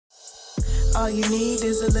All you need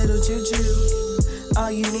is a little juju.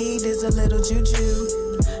 All you need is a little juju.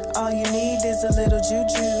 All you need is a little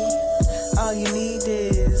juju. All you need.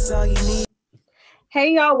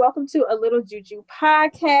 Hey y'all, welcome to A Little Juju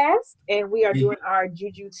Podcast. And we are doing our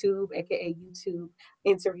Juju Tube, aka YouTube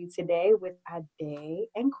interview today with Ade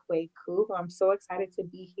and Kwaku, who I'm so excited to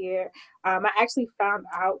be here. I actually found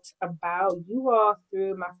out about you all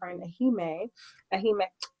through my friend Ia.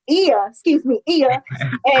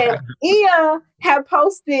 And Ia had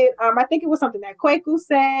posted, I think it was something that Kwaku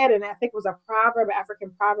said, and I think it was a proverb, an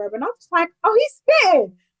African proverb. And I was like, oh, he's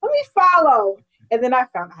spitting. Let me follow. And then I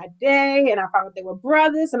found Ade, and I found out they were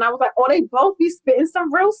brothers. And I was like, oh, they both be spitting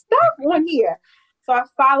some real stuff on here. So I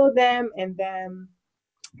followed them, and then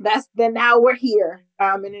now we're here.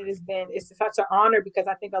 And it's such an honor because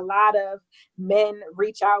I think a lot of men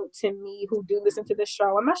reach out to me who do listen to the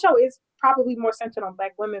show. And my show is probably more centered on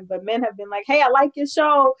Black women, but men have been like, hey, I like your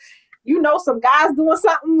show. You know, some guys doing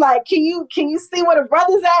something, like, can you see where the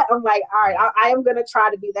brother's at? I'm like, all right, I am going to try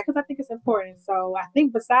to be that because I think it's important. So I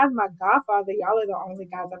think besides my godfather, y'all are the only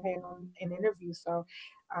guys I've had on an interview. So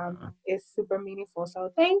it's super meaningful.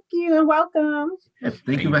 So thank you and welcome.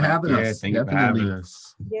 Thank you for having us. Thank you for having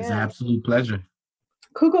us. Yeah. It's an absolute pleasure.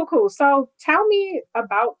 Cool. So tell me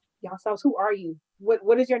about yourselves. Who are you?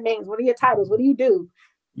 What is your names? What are your titles? What do you do?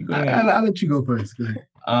 I'll let you go first. Go ahead.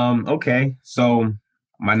 Okay. So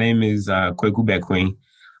my name is Kwaku.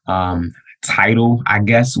 Title, I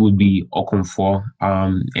guess, would be Okonfo.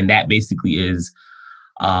 And that basically is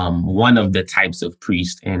one of the types of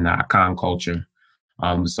priest in Akan culture.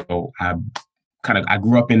 So I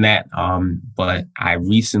grew up in that, but I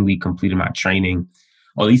recently completed my training,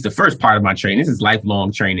 or at least the first part of my training. This is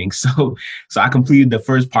lifelong training. So I completed the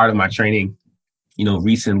first part of my training,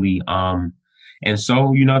 recently. And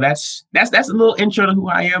so, that's a little intro to who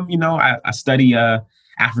I am. I study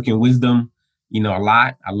African wisdom, a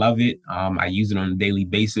lot. I love it. I use it on a daily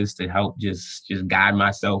basis to help just guide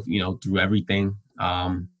myself, through everything.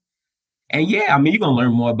 And yeah, you're going to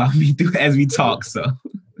learn more about me as we talk. So,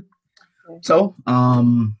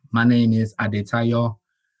 my name is Adetayo.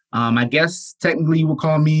 I guess technically you would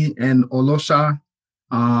call me an Olosha.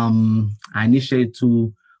 I initiated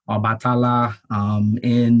to Obatala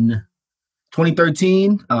in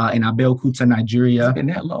 2013 in Abeokuta, Nigeria. It's been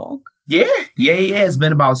that long? Yeah. It's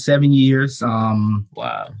been about 7 years.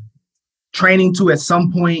 Wow. Training to at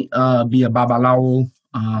some point be a babalawo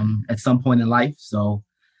at some point in life. So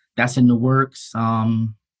that's in the works. Yeah.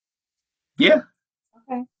 Okay.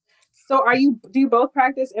 So do you both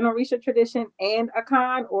practice in Orisa tradition and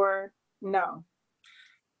Akan, or no?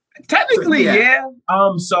 Technically, yeah.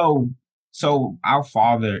 So our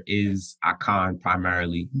father is Akan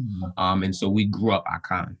primarily. Mm-hmm. And so we grew up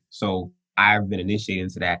Akan. So I've been initiated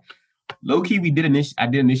into that. Low key, I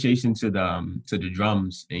did initiation to the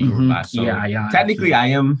drums in Yoruba. So technically I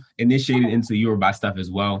am initiated into Yoruba stuff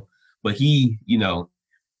as well. But he,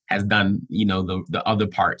 has done, the other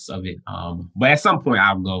parts of it. But at some point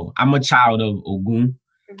I'll go. I'm a child of Ogun.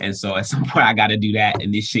 And so at some point I got to do that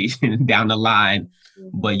initiation down the line,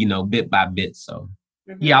 but bit by bit. So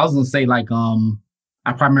yeah, I was gonna say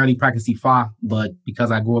I primarily practice Ifa, but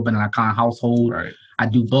because I grew up in an Akan household, right, I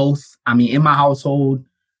do both. In my household,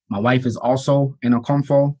 my wife is also in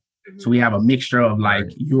Okonfo, so we have a mixture of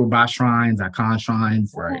Yoruba shrines, Akan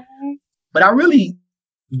shrines, right? But I really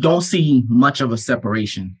don't see much of a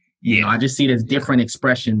separation. Yeah, I just see it as different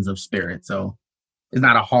expressions of spirit, so it's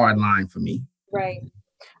not a hard line for me. Right.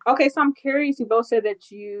 Okay, so I'm curious. You both said that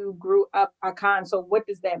you grew up Akan. So what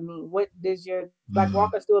does that mean? What does your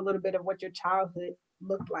walk us through a little bit of what your childhood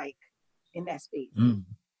looked like in that space?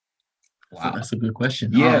 Wow, that's a good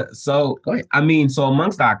question. Yeah. So go ahead. So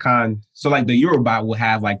amongst the Akan, so the Yoruba will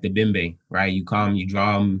have the bimbe, right? You come, you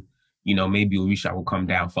drum, maybe Orisha will come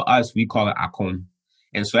down. For us, we call it Akon,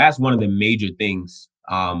 and so that's one of the major things.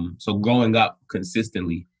 So growing up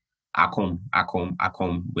consistently, Akom,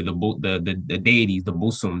 with the deities, the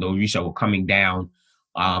Busum, the Orisha were coming down,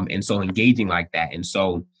 and so engaging like that. And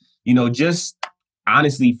so, just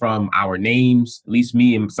honestly from our names, at least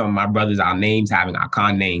me and some of my brothers, our names having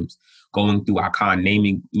Akan names, going through Akan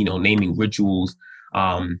naming rituals,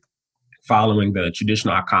 following the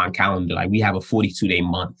traditional Akan calendar. We have a 42-day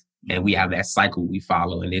month, and we have that cycle we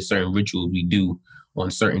follow, and there's certain rituals we do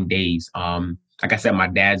on certain days. Like I said, my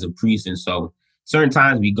dad's a priest, and so certain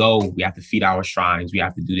times we have to feed our shrines, we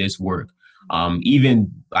have to do this work.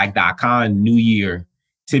 Even the Akan New Year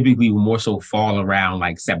typically will more so fall around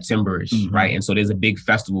September-ish, right? And so there's a big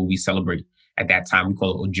festival we celebrate at that time. We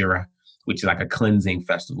call it Ojira, which is a cleansing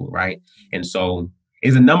festival, right? And so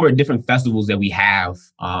there's a number of different festivals that we have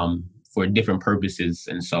for different purposes.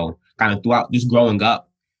 And so kind of throughout just growing up,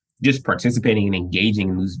 just participating and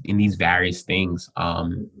engaging in these various things.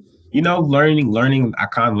 Learning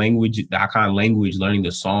Akan language, learning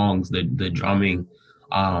the songs, the drumming,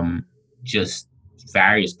 just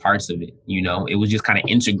various parts of it. It was just kind of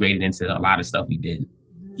integrated into a lot of stuff we did.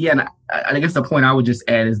 Yeah, and I guess the point I would just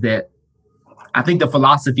add is that I think the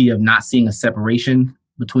philosophy of not seeing a separation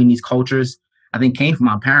between these cultures, I think came from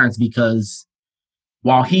my parents, because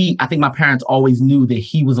I think my parents always knew that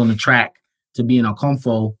he was on the track to being a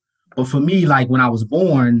Komfo. But for me, like when I was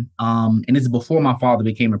born, and this is before my father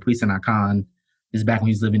became a priest in Akan, this is back when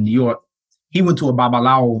he was living in New York, he went to a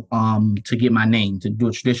Babalao to get my name, to do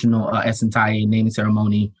a traditional Esentaye naming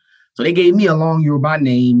ceremony. So they gave me a long Yoruba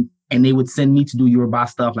name, and they would send me to do Yoruba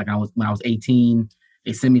stuff. Like when I was 18,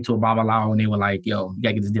 they sent me to a Babalao, and they were like, yo, you got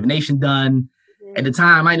to get this divination done. Mm-hmm. At the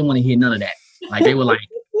time, I didn't want to hear none of that. Like they were like,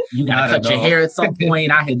 you got to cut your hair at some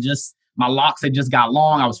point. My locks had just got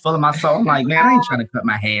long. I was feeling myself. I'm like, man, I ain't trying to cut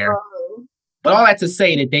my hair. But all that to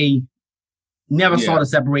say that they never saw the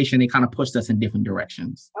separation. They kind of pushed us in different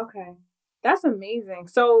directions. Okay. That's amazing.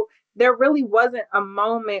 So there really wasn't a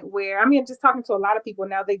moment where, just talking to a lot of people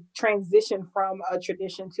now, they transition from a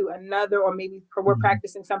tradition to another, or maybe we're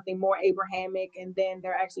practicing something more Abrahamic, and then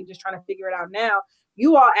they're actually just trying to figure it out now.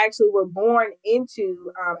 You all actually were born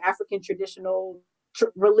into African traditional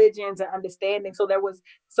religions and understanding. So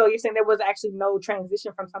you're saying there was actually no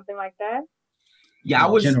transition from something like that? Yeah, I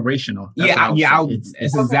was generational.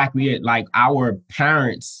 It's exactly it. Like our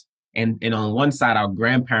parents and on one side, our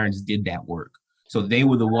grandparents did that work. So they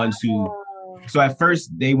were the ones who. So at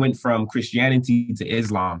first they went from Christianity to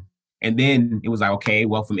Islam, and then it was like, okay,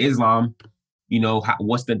 well, from Islam,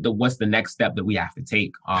 what's the next step that we have to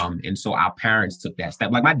take? And so our parents took that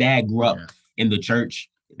step. Like my dad grew up in the church.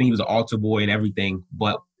 I think he was an altar boy and everything.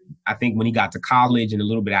 But I think when he got to college and a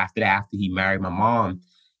little bit after that, after he married my mom,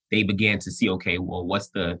 they began to see, okay, well, what's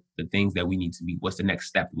the things that we need to be, what's the next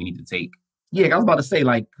step we need to take? Yeah, I was about to say,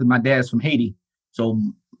 like, because my dad's from Haiti. So,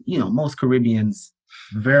 most Caribbeans,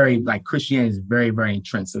 Christianity is very, very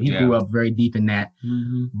entrenched. So he grew up very deep in that.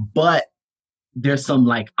 Mm-hmm. But there's some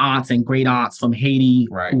like aunts and great aunts from Haiti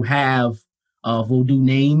who have Vodou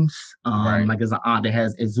names. Like there's an aunt that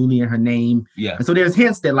has Ezuli in her name. Yeah. And so there's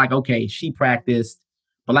hints that like, okay, she practiced.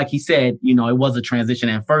 But like he said, it was a transition.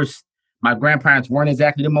 At first, my grandparents weren't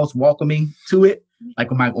exactly the most welcoming to it.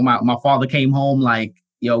 Like when my father came home, like,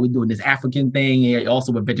 yo, we're doing this African thing. And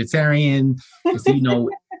also we're vegetarian. And so,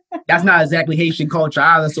 that's not exactly Haitian culture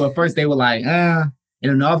either. So at first they were like, And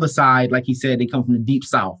on the other side, like he said, they come from the deep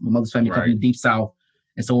South. My mother's family come from the deep South.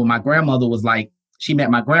 And so when my grandmother was like, she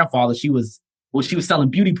met my grandfather, she was selling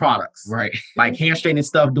beauty products. Right. Like hair straightening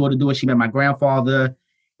stuff, door to door. She met my grandfather.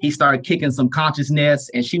 He started kicking some consciousness.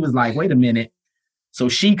 And she was like, wait a minute. So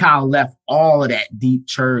she kind of left all of that deep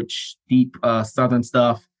church, deep Southern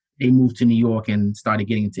stuff. They moved to New York and started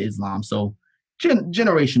getting into Islam. So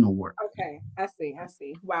generational work. Okay, I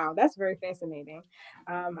see. Wow, that's very fascinating.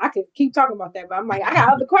 I could keep talking about that, but I'm like, I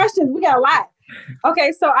got other questions. We got a lot.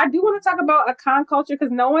 Okay, so I do want to talk about Akan culture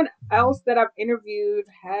because no one else that I've interviewed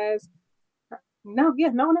has. No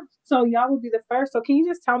one else. So y'all will be the first. So can you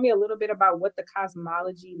just tell me a little bit about what the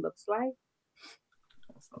cosmology looks like?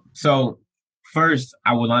 So first,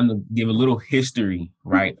 I would like to give a little history,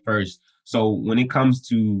 right? First, so when it comes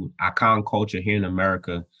to Akan culture here in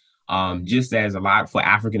America, just as a lot for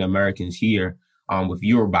African Americans here, with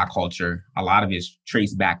Yoruba culture, a lot of it's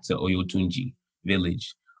traced back to Oyotunji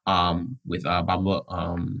village, with Baba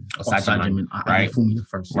Osajiman, right?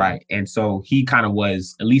 Right. And so he kind of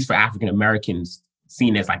was, at least for African Americans,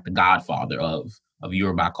 seen as like the godfather of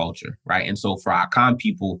Yoruba culture, right? And so for Akan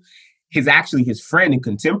people, his friend and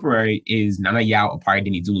contemporary is Nana Yao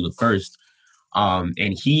Aparidini Dulu I.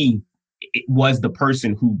 And he was the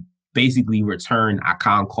person who basically returned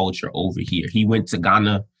Akan culture over here. He went to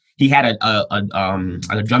Ghana. He had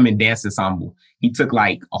a drum and dance ensemble. He took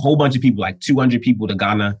like a whole bunch of people, like 200 people to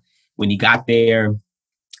Ghana. When he got there,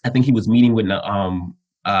 I think he was meeting with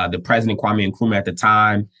the president, Kwame and Nkrumah at the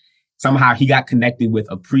time. Somehow he got connected with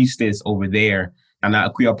a priestess over there, Nana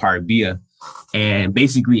Akuya Paribia. And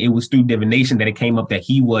basically it was through divination that it came up that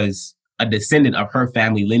he was a descendant of her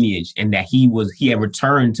family lineage and that he had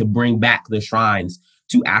returned to bring back the shrines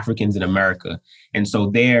to Africans in America. And so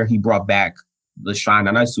there he brought back the shrine,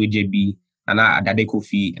 Nana Suejebi, Nana Adade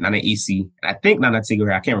Kofi, Nana Isi, and I think Nana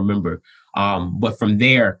Tigre, I can't remember. But from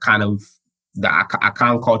there, kind of the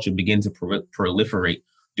Akan culture began to proliferate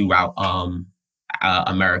throughout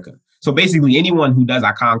America. So basically anyone who does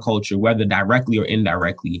Akan culture, whether directly or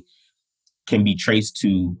indirectly, can be traced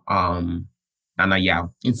to Nana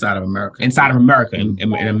Inside of America. In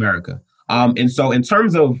America. And so in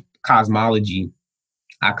terms of cosmology,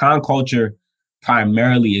 Akan culture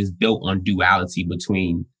primarily is built on duality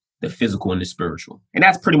between the physical and the spiritual. And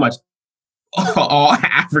that's pretty much all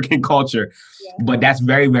African culture. Yeah. But that's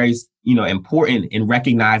very, very, important in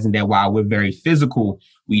recognizing that while we're very physical,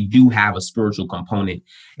 we do have a spiritual component.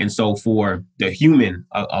 And so for the human,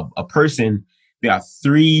 a person, there are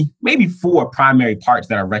 3, maybe 4 primary parts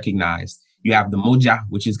that are recognized. You have the moja,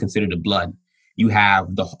 which is considered the blood. You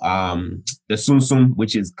have the sunsum,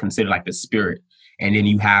 which is considered like the spirit. And then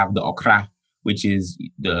you have the okra, which is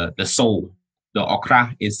the soul. The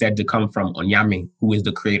okra is said to come from Onyame, who is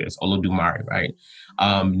the creator, Olodumare, right?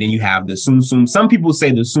 Then you have the sunsum. Some people say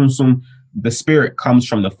the sunsum, the spirit, comes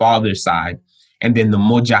from the father's side, and then the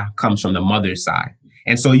moja comes from the mother's side.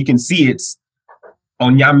 And so you can see it's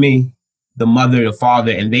Onyame, the mother, the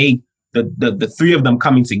father, and the 3 of them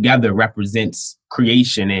coming together represents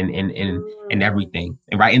creation and everything,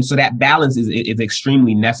 right? And so that balance is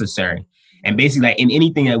extremely necessary. And basically, like in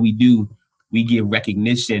anything that we do, we give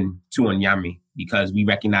recognition to Onyame because we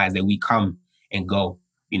recognize that we come and go,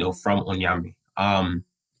 from Onyame.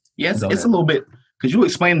 Yes, it's a little bit, because you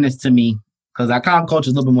explained this to me, because Akan culture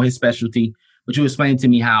is a little bit more his specialty, but you explained to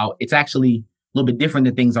me how it's actually a little bit different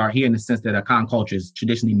than things are here in the sense that Akan culture is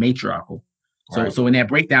traditionally matriarchal. Right. So in that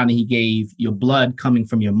breakdown that he gave, your blood coming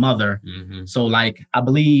from your mother. Mm-hmm. So like, I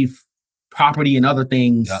believe property and other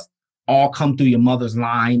things all come through your mother's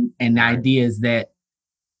line. And the idea is that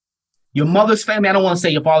your mother's family, I don't want to say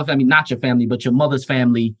your father's family, not your family, but your mother's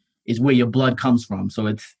family is where your blood comes from. So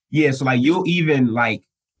it's... Yeah, so like you'll even like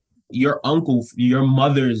your uncle, your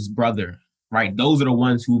mother's brother, right? Those are the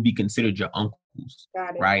ones who will be considered your uncles,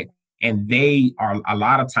 right? And they are a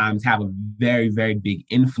lot of times have a very, very big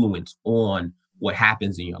influence on what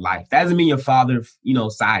happens in your life. That doesn't mean your father,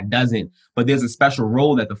 side doesn't, but there's a special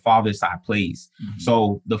role that the father's side plays. Mm-hmm.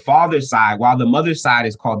 So the father's side, while the mother's side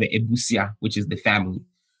is called the ebusia, which is the family,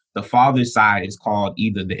 the father's side is called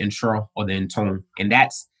either the intro or the intone. And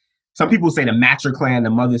that's, some people say the Matcher clan, the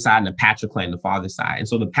mother's side, and the Patcher clan, the father's side. And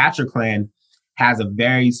so the Patcher clan has a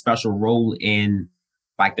very special role in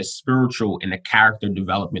like the spiritual and the character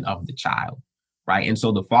development of the child, right? And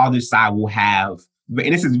so the father's side will have,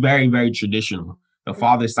 and this is very, very traditional, the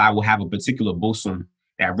father's side will have a particular bosom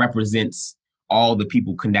that represents all the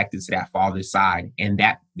people connected to that father's side. And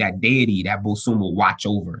that deity, that bosom, will watch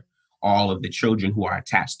over all of the children who are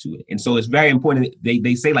attached to it. And so it's very important.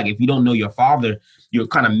 They say, like, if you don't know your father, you're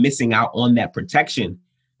kind of missing out on that protection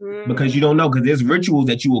because you don't know, because there's rituals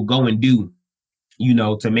that you will go and do,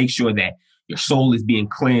 to make sure that your soul is being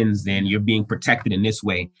cleansed and you're being protected in this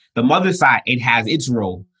way. The mother side, it has its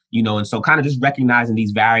role, and so kind of just recognizing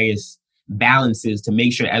these various balances to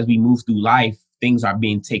make sure as we move through life, things are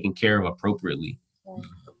being taken care of appropriately.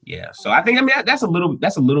 Yeah. So I think, that's a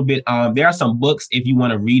little bit, there are some books if you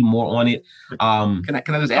want to read more on it. Can I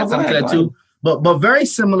just add something to that too? But very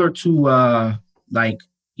similar to like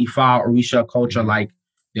Ifa Orisha culture, like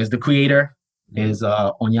there's the creator, there's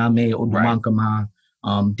Onyame,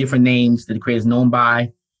 Odumankama, different names that the creator is known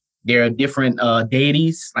by. There are different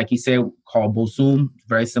deities, like he said, called Bosum,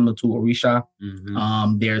 very similar to Orisha.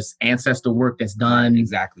 Mm-hmm. There's ancestor work that's done. Right,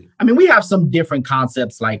 exactly. I mean, we have some different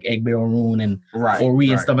concepts like Egbe Orun and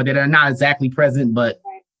Ori and stuff like that are not exactly present, but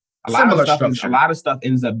a lot of stuff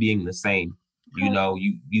ends up being the same. You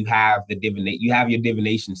have you have your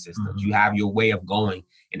divination systems. Mm-hmm. You have your way of going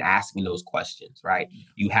and asking those questions, right?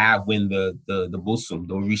 You have when the Bosum,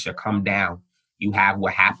 the Orisha come down, you have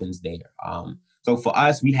what happens there. So for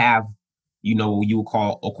us, we have, what you would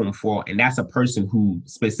call Okonfo, and that's a person who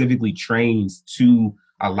specifically trains to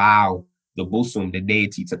allow the Bosum, the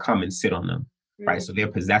deity, to come and sit on them, right? So they're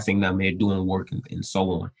possessing them, they're doing work and so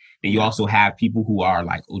on. Then you also have people who are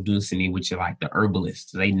like Odunsini, which are like the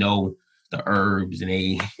herbalists. They know the herbs and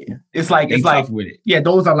it's like with it. Yeah,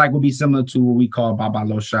 those are like would be similar to what we call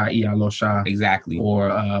Babalosha, Ialosha. Exactly. Or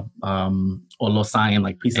Olosayan,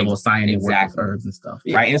 like priest of Olosayan, they work with herbs and stuff.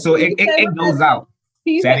 Yeah. Right. And so it goes out.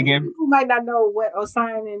 Say that again. People might not know what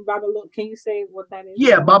Osayan and Babalosha. Can you say what that is?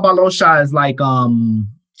 Yeah, Babalosha is like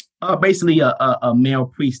basically a male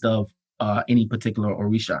priest of any particular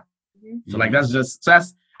Orisha. Mm-hmm. So like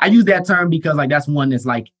that's I use that term because like that's one that's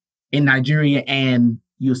like in Nigeria, and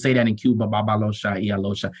you'll say that in Cuba, Babalosha,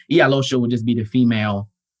 Ialosha. Ialosha would just be the female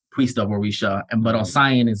priest of Orisha, but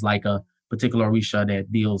Osayan is like a particular Orisha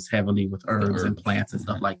that deals heavily with herbs and plants and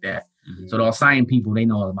stuff like that. Mm-hmm. So the Osayan people, they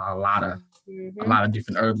know about a lot of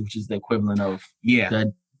different herbs, which is the equivalent of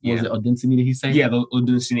was it Odunsini that he said? Yeah, the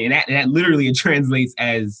Odunsini, and that literally it translates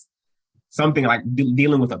as something like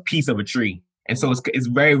dealing with a piece of a tree. And so it's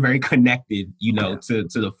very, very connected, you know, to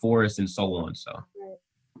the forest and so on. So.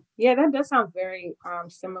 Yeah, that does sound very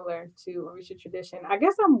similar to Orisha tradition. I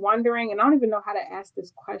guess I'm wondering, and I don't even know how to ask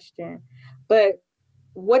this question, but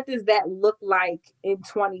what does that look like in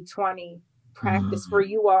 2020 practice for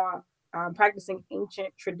you all, practicing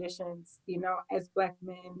ancient traditions, you know, as Black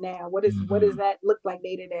men now? What does that look like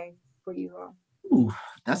day to day for you all? Ooh,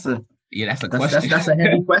 that's a question. That's a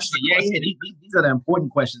heavy question. Yeah. These are the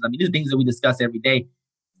important questions. I mean, these are things that we discuss every day.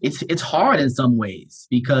 It's hard in some ways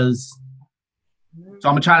because. So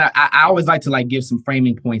I'm trying to. I always like to like give some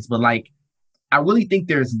framing points, but like I really think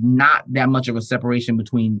there's not that much of a separation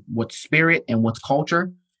between what's spirit and what's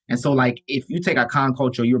culture. And so like if you take Akan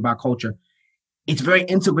culture, Yoruba culture, it's very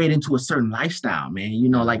integrated into a certain lifestyle, man. You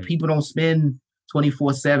know, like people don't spend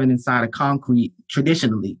 24/7 inside of concrete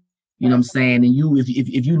traditionally. You know what I'm saying? And you,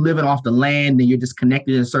 if you living off the land and you're just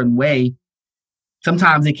connected in a certain way,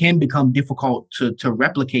 sometimes it can become difficult to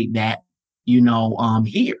replicate that. You know,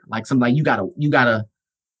 here, like something like you gotta,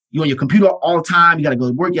 you're on your computer all the time. You gotta go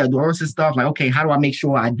to work. You gotta do all this stuff. Like, okay, how do I make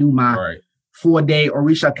sure I do my 4-day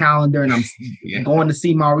Orisha calendar and I'm going to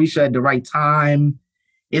see my Orisha at the right time?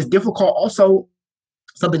 It's difficult. Also,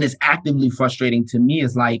 something that's actively frustrating to me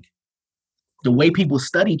is like the way people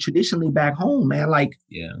study traditionally back home, man. Like,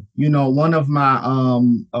 you know, one of my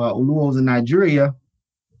Oluos in Nigeria,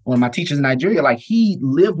 one of my teachers in Nigeria, like he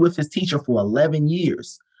lived with his teacher for 11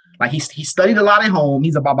 years. Like he studied a lot at home.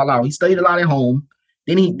 He's a Babalawo. He studied a lot at home.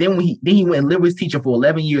 Then he went and lived with his teacher for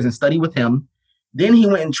 11 years and studied with him. Then he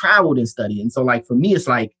went and traveled and studied. And so like for me, it's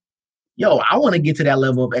like, yo, I want to get to that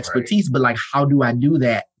level of expertise, but like, how do I do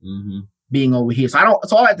that being over here? So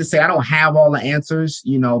so all I have to say, I don't have all the answers,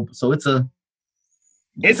 you know. So it's a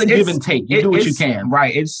give and take. You do what you can.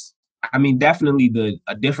 Right. I mean, definitely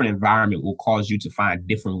a different environment will cause you to find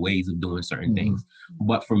different ways of doing certain things.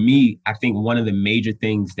 But for me, I think one of the major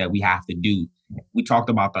things that we have to do, we talked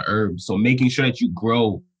about the herbs. So making sure that you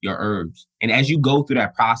grow your herbs. And as you go through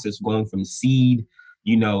that process, going from seed,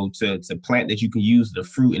 you know, to plant that you can use the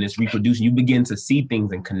fruit and it's reproducing, you begin to see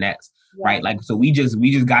things and connect, right? Like, so we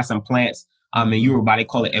just got some plants in Yoruba, they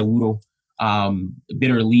call it ewuro.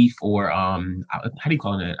 Bitter leaf, or how do you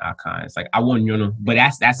call it in Akan? It's like awonyono, but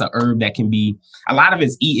that's a herb that can be, a lot of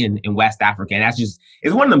it's eaten in West Africa, and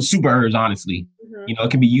it's one of them super herbs, honestly. You know, it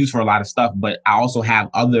can be used for a lot of stuff, but I also have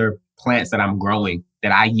other plants that I'm growing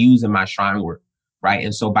that I use in my shrine work, right?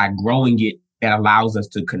 And so by growing it, that allows us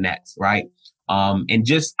to connect, right? And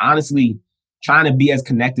just honestly trying to be as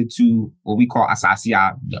connected to what we call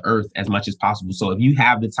asasia, the earth, as much as possible. So if you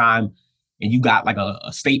have the time and you got like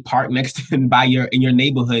a state park next to in your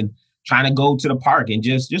neighborhood, trying to go to the park and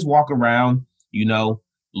just walk around, you know,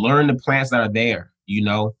 learn the plants that are there, you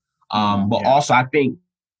know. But also I think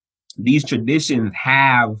these traditions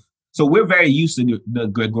so we're very used to the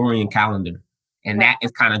Gregorian calendar, and that is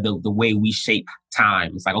kind of the way we shape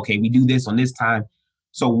time. It's like, okay, we do this on this time.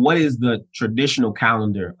 So what is the traditional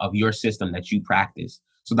calendar of your system that you practice?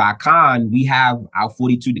 So the Akan, we have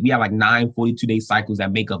like 9 42-day cycles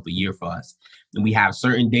that make up a year for us. And we have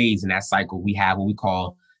certain days in that cycle. We have what we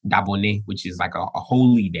call Dabone, which is like a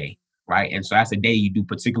holy day, right? And so that's a day you do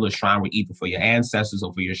particular shrine work, either for your ancestors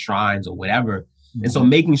or for your shrines or whatever. And so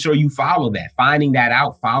making sure you follow that, finding that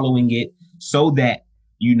out, following it, so that,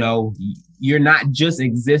 you know, you're not just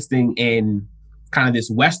existing in kind of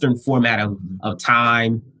this Western format of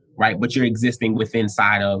time, right? But you're existing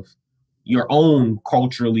inside of your own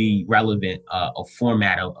culturally relevant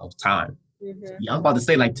format of time. Yeah, I was about to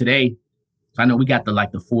say, like today, I know we got the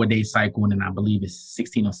 4-day cycle, and then I believe it's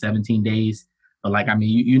 16 or 17 days. But like, I mean,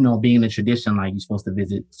 you know, being in the tradition, like you're supposed to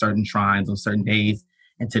visit certain shrines on certain days.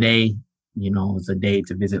 And today, you know, it's a day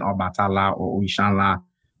to visit Obatala or Orishanla.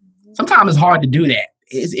 Sometimes it's hard to do that.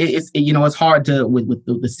 It's you know, it's hard to with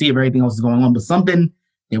the sea of everything else is going on. But something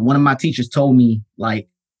that one of my teachers told me, like,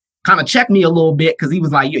 kind of checked me a little bit, because he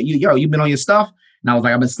was like, yo, you've been on your stuff? And I was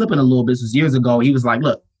like, I've been slipping a little bit. This was years ago. He was like,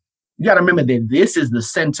 look, you got to remember that this is the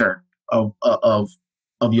center of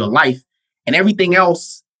your life, and everything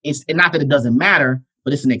else is, and not that it doesn't matter,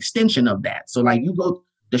 but it's an extension of that. So like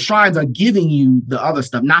the shrines are giving you the other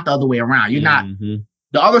stuff, not the other way around. You're not,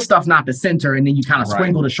 the other stuff's not the center, and then you kind of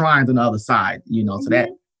sprinkle the shrines on the other side, you know, so that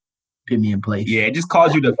put me in place. Yeah, it just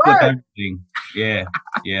caused you to flip everything. Yeah.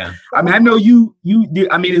 I mean, I know you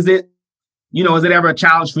I mean, is it ever a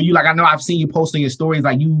challenge for you? Like, I know I've seen you posting your stories,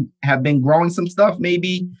 like you have been growing some stuff,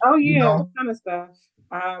 maybe. Oh yeah, you know? Kind of stuff.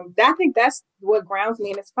 I think that's what grounds me.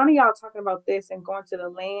 And it's funny y'all talking about this and going to the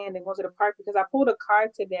land and going to the park, because I pulled a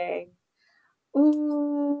card today.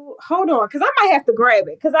 Ooh, hold on, because I might have to grab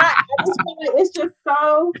it, because I just feel like it's just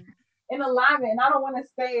so in alignment, and I don't want to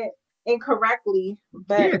say it incorrectly,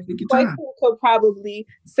 but Yeah, take your time. could probably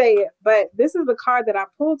say it. But this is the card that I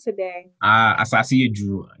pulled today. I see it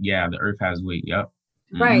drew. Yeah, the earth has weight. Yep.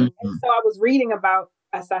 Right. And so I was reading about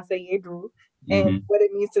Asase Yedru and Mhm. what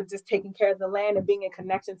it means to just taking care of the land and being in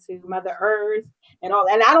connection to Mother Earth and all.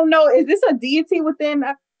 And I don't know, is this a deity within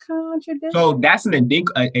a tradition? So that's an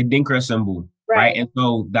Adinkra symbol, right? And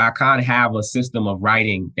so the Akan have a system of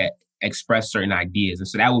writing that express certain ideas. And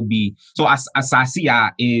so that would be, so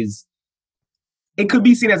Asasiya is, it could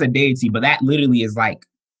be seen as a deity, but that literally is like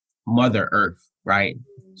Mother Earth, right?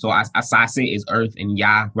 So Asase is Earth, and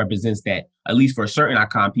Ya represents that, at least for certain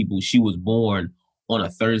Akan people, she was born on a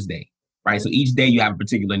Thursday, right? So each day you have a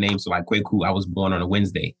particular name. So like Kwaku, I was born on a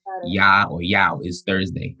Wednesday. Ya or Yao is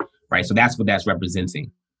Thursday, right? So that's what that's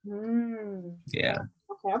representing. Yeah.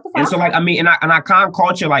 Okay. And so like, I mean, in Akan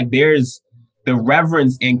culture, like there's the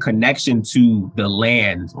reverence and connection to the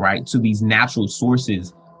land, right? To these natural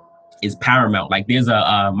sources is paramount. Like there's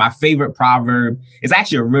my favorite proverb. It's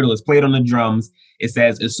actually a riddle. It's played on the drums. It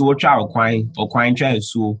says, "Esuo tra okwine, okwine tra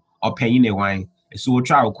esuo, openyin ne wine. Esuo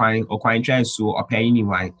tra okwine, okwine tra esuo, openyin ne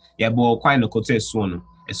wine. Yeah, bo okwine no kote esuo no.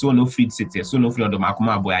 Esuo no feed city. Esuo no feed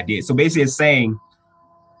odomakuma boy I did." So basically it's saying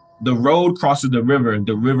the road crosses the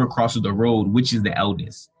river crosses the road, which is the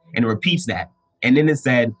eldest. And it repeats that. And then it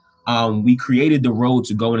said, we created the road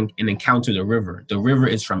to go and encounter the river. The river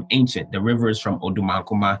is from ancient. The river is from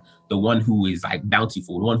Odumakuma, the one who is like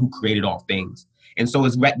bountiful, the one who created all things. And so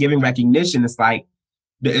it's giving recognition. It's like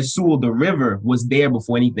the Esul, the river, was there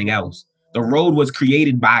before anything else. The road was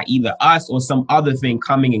created by either us or some other thing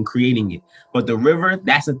coming and creating it. But the river,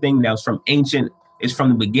 that's the thing that was from ancient. It's from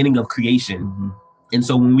the beginning of creation. Mm-hmm. And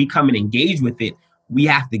so when we come and engage with it, we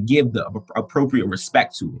have to give the appropriate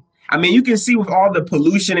respect to it. I mean, you can see with all the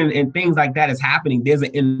pollution and things like that is happening, there's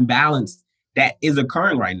an imbalance that is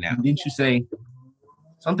occurring right now. Didn't you say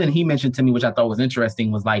something he mentioned to me, which I thought was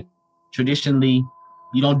interesting, was like traditionally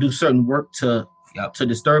you don't do certain work to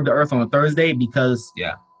disturb the earth on a Thursday because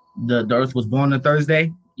the earth was born on a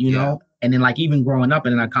Thursday, you know? And then like even growing up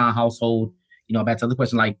in an Akan household, you know, back to the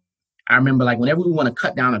question, like I remember like whenever we want to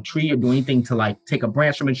cut down a tree or do anything to like take a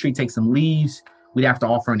branch from a tree, take some leaves, we'd have to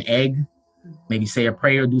offer an egg, maybe say a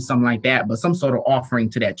prayer, do something like that, but some sort of offering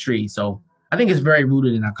to that tree. So I think it's very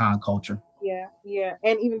rooted in Akan culture. Yeah.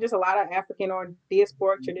 And even just a lot of African or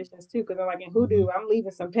diasporic traditions too, because like in hoodoo, I'm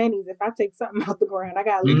leaving some pennies. If I take something out the ground, I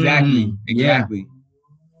got to leave. Exactly.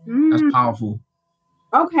 That's powerful.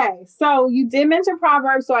 Okay, so you did mention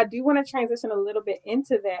Proverbs, so I do want to transition a little bit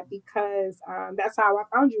into that because that's how I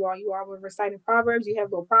found you all. You all were reciting Proverbs. You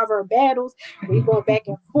have little proverb battles where you go back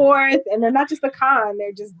and forth, and they're not just Akan,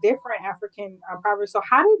 they're just different African Proverbs. So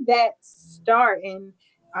how did that start? And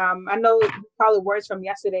I know probably Words from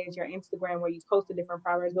Yesterday is your Instagram where you posted different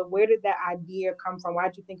Proverbs, but where did that idea come from? Why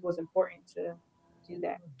did you think it was important to do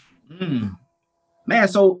that? Man,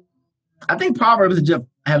 so I think Proverbs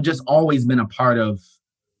have just always been a part of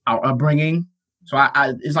our upbringing. So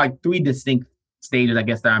I it's like three distinct stages, I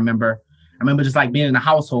guess, that I remember. I remember just like being in a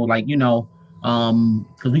household, like, you know,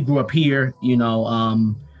 because we grew up here, you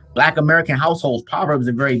know, Black American households, Proverbs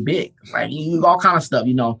are very big, right? All kind of stuff,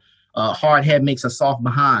 you know, hard head makes a soft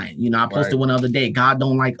behind. You know, I posted one the other day, God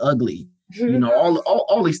don't like ugly, you know,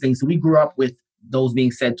 all these things. So we grew up with those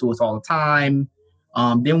being said to us all the time.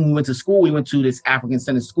 Then when we went to school, we went to this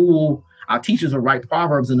African-centered school. Our teachers would write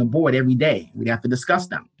Proverbs on the board every day. We'd have to discuss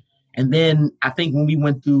them. And then I think when we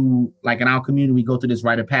went through, like in our community, we go through this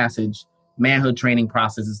rite of passage, manhood training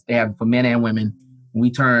processes they have for men and women. When we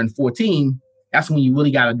turned 14, that's when you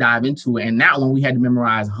really got to dive into it. And that one, we had to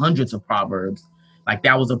memorize hundreds of Proverbs. Like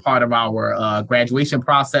that was a part of our graduation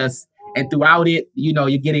process. And throughout it, you know,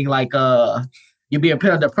 you're getting like, you're being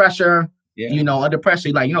put under pressure. Yeah. You know, under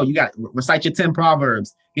pressure, like, you know, you got to recite your 10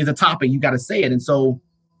 Proverbs. Here's a topic, you got to say it. And so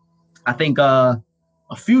I think a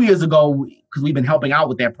few years ago, because we've been helping out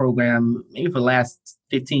with that program, maybe for the last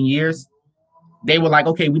 15 years, they were like,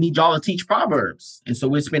 okay, we need y'all to teach Proverbs. And so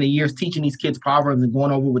we're spending years teaching these kids Proverbs and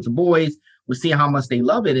going over with the boys. We're seeing how much they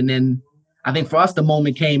love it. And then I think for us, the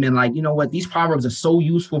moment came in like, you know what, these Proverbs are so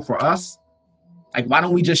useful for us. Like, why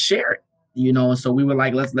don't we just share it? You know, and so we were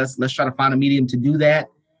like, let's try to find a medium to do that.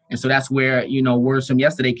 And so that's where, you know, Words from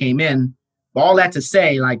Yesterday came in. But all that to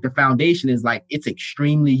say, like, the foundation is like, it's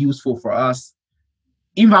extremely useful for us.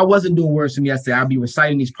 Even if I wasn't doing Words from Yesterday, I'd be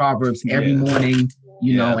reciting these Proverbs every morning,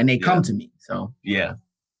 you know, and they come to me. So, yeah.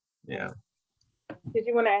 Did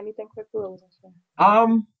you want to add anything quickly?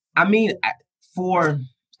 I mean, for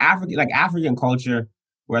African culture,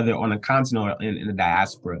 whether on a continent or in the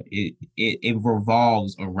diaspora, it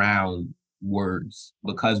revolves around words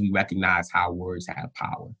because we recognize how words have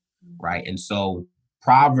power, right? And so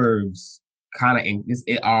proverbs kind of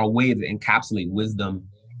are a way to encapsulate wisdom.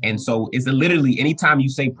 And so it's literally anytime you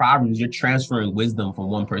say proverbs, you're transferring wisdom from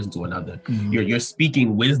one person to another. Mm-hmm. You're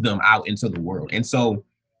speaking wisdom out into the world. And so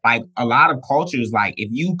like a lot of cultures, like if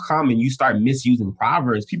you come and you start misusing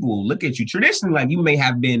proverbs, people will look at you traditionally like there may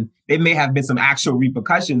have been some actual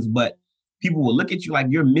repercussions, but people will look at you like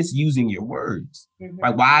you're misusing your words. Mm-hmm.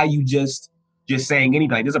 Like, why are you just saying anything?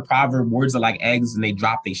 Like, there's a proverb, words are like eggs and they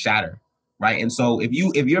drop, they shatter. Right. And so if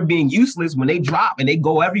you're being useless, when they drop and they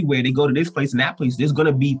go everywhere, they go to this place and that place, there's going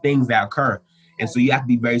to be things that occur. And so you have to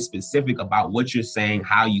be very specific about what you're saying,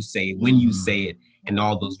 how you say it, when you say it, and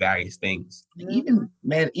all those various things. Even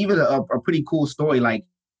a pretty cool story, like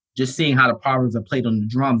just seeing how the proverbs are played on the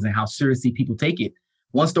drums and how seriously people take it.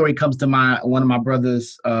 One story comes to mind, one of my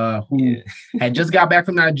brothers who had just got back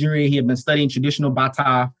from Nigeria. He had been studying traditional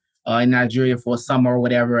Bata in Nigeria for a summer or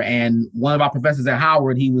whatever. And one of our professors at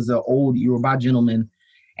Howard, he was an old Yoruba gentleman.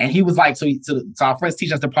 And he was like, so our friends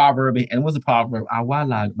teach us the proverb. And what's the proverb?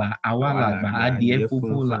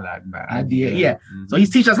 Yeah. So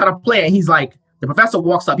he's teaching us how to play. And he's like, the professor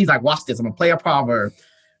walks up. He's like, watch this. I'm going to play a proverb.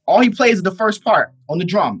 All he plays is the first part on the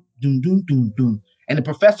drum. Doom, doom, doom, doom. And the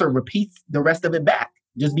professor repeats the rest of it back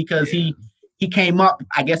just because he came up,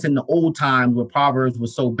 I guess, in the old times where proverbs were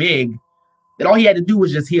so big that all he had to do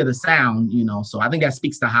was just hear the sound, So I think that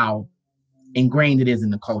speaks to how ingrained it is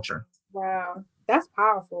in the culture. Wow, that's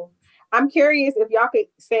powerful. I'm curious if y'all could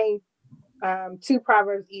say 2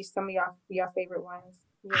 proverbs each, some of your favorite ones.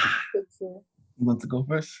 You want to go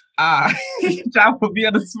first? Try to be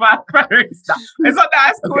on the spot first. And so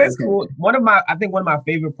that's cool. Okay, it's cool. One of my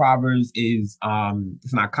favorite proverbs is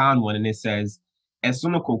it's an Akan one, and it says, and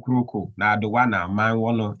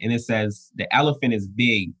it says the elephant is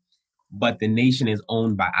big, but the nation is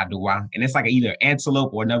owned by Adowa. And it's like either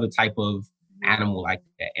antelope or another type of animal like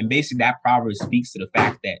that. And basically that proverb speaks to the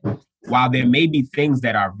fact that while there may be things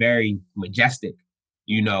that are very majestic,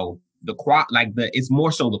 it's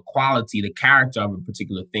more so the quality, the character of a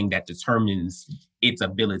particular thing that determines its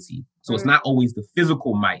ability. So it's not always the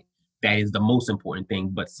physical might that is the most important thing,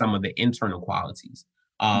 but some of the internal qualities.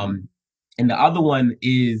 And the other one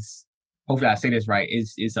is, hopefully I say this right,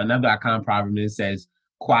 it's another Akan proverb, and it says,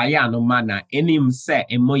 and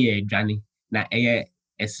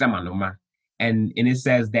it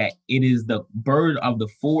says that it is the bird of the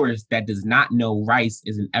forest that does not know rice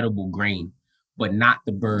is an edible grain, but not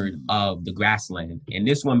the bird of the grassland. And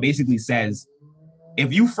this one basically says,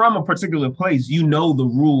 if you from a particular place, you know the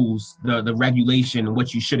rules, the regulation, and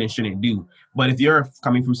what you should and shouldn't do. But if you're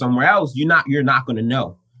coming from somewhere else, you're not going to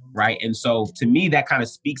know, right? And so to me, that kind of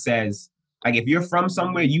speaks as, like, if you're from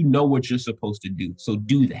somewhere, you know what you're supposed to do. So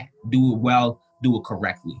do that. Do it well. Do it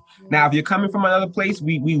correctly. Now, if you're coming from another place,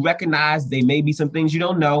 we recognize there may be some things you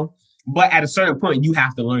don't know, but at a certain point, you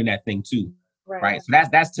have to learn that thing too. Right. So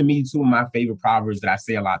that's to me 2 of my favorite proverbs that I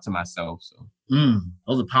say a lot to myself. So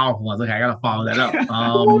those are powerful ones. Okay, I gotta follow that up.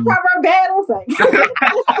 Proverb battles.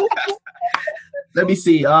 Let me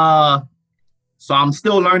see. So I'm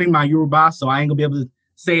still learning my Yoruba, so I ain't gonna be able to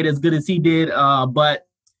say it as good as he did. But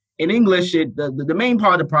in English, the main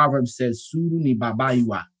part of the proverb says "Suru ni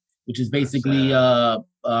babayua," which is basically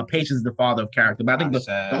patience is the father of character. But I think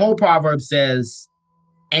the whole proverb says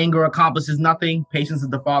anger accomplishes nothing. Patience is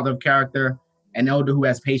the father of character. An elder who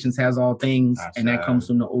has patience has all things. And that comes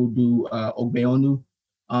from the Odu Ogbeonu.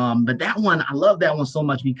 But that one, I love that one so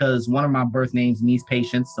much because one of my birth names means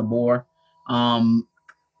patience, Sabor.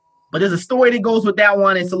 But there's a story that goes with that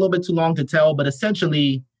one. It's a little bit too long to tell, but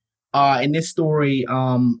essentially in this story,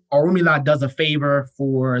 Orunmila does a favor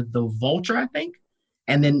for the vulture, I think.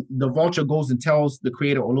 And then the vulture goes and tells the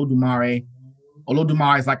creator, Olodumare.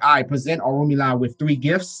 Olodumare is like, I present Orunmila with 3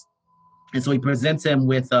 gifts. And so he presents him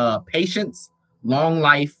with patience, long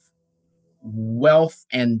life, wealth,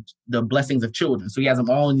 and the blessings of children. So he has them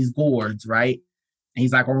all in these gourds, right? And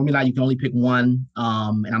he's like, Orunmila, you can only pick one,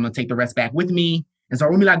 and I'm going to take the rest back with me. And so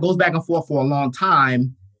Orunmila goes back and forth for a long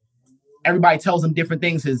time. Everybody tells him different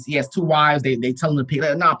things. He has 2 wives. They tell him to pick,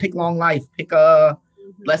 pick long life, pick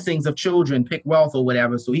blessings of children, pick wealth or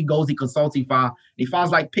whatever. So he goes, he consults, he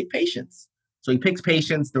finds like, pick patience. So he picks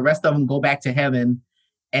patience. The rest of them go back to heaven.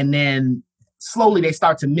 And then slowly they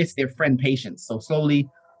start to miss their friend patience. So slowly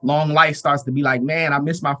long life starts to be like, man, I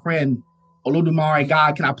miss my friend Olodumare.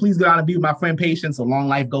 God, can I please go down and be with my friend patience? So long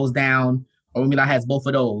life goes down. Orunmila has both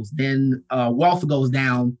of those. Then wealth goes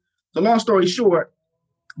down. So long story short,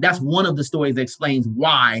 that's one of the stories that explains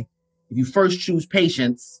why if you first choose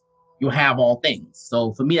patience, you'll have all things.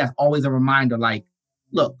 So for me, that's always a reminder, like,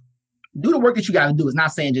 look, do the work that you got to do. It's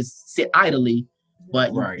not saying just sit idly,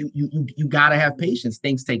 but you got to have patience.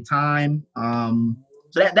 Things take time.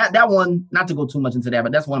 So that one, not to go too much into that,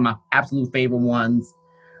 but that's one of my absolute favorite ones.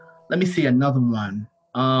 Let me see another one.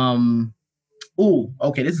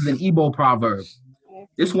 Okay, this is an Igbo proverb.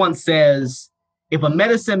 This one says, if a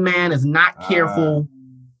medicine man is not careful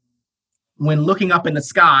when looking up in the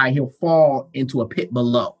sky, he'll fall into a pit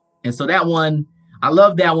below. And so that one, I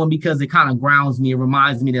love that one because it kind of grounds me. It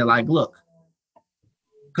reminds me that, like, look,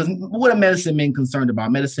 because what are medicine men concerned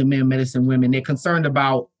about? Medicine men, medicine women, they're concerned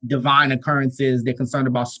about divine occurrences. They're concerned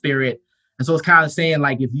about spirit. And so it's kind of saying,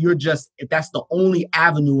 like, if that's the only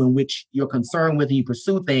avenue in which you're concerned with and you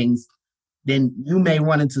pursue things, then you may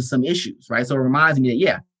run into some issues, right? So it reminds me that,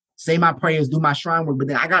 yeah, say my prayers, do my shrine work, but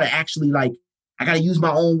then I got to actually, like, I got to use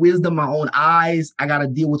my own wisdom, my own eyes. I got to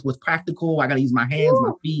deal with what's practical. I got to use my hands,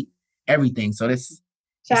 my feet, everything. So this.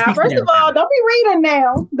 Child, first of all, don't be reading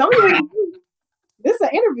now. Don't be reading. This is an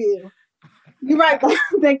interview. You're right.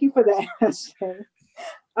 Thank you for that.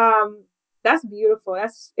 That's beautiful.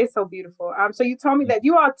 It's so beautiful. So you told me that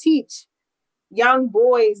you all teach young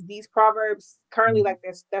boys these proverbs currently, like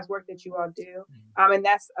that's work that you all do. And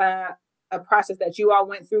that's a process that you all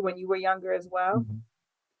went through when you were younger as well. Mm-hmm.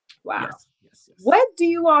 Wow. Yes. What do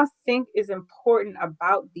you all think is important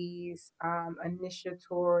about these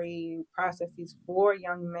initiatory processes for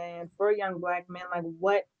young men, for young Black men? Like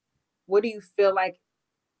what do you feel like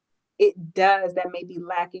it does that may be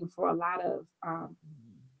lacking for a lot of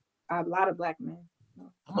Black men?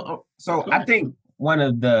 So I think one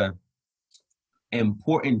of the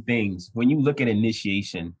important things when you look at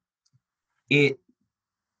initiation,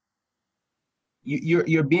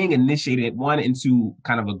 you're being initiated into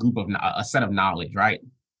kind of a set of knowledge, right?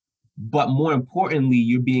 But more importantly,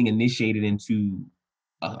 you're being initiated into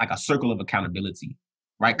a circle of accountability,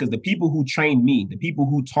 right? Because the people who trained me, the people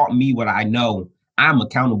who taught me what I know, I'm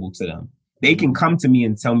accountable to them. They can come to me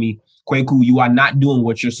and tell me, Kwaku, you are not doing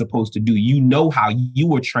what you're supposed to do. You know how you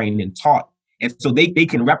were trained and taught. And so they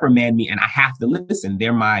can reprimand me and I have to listen.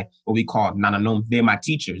 They're my, what we call nananom, they're my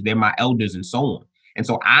teachers, they're my elders and so on. And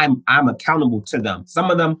so I'm accountable to them.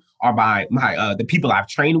 Some of them are by the people I've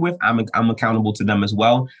trained with. I'm accountable to them as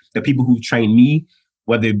well. The people who've trained me,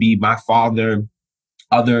 whether it be my father,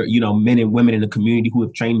 other, men and women in the community who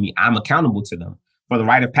have trained me, I'm accountable to them. For the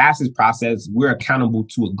rite of passage process, we're accountable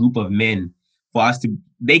to a group of men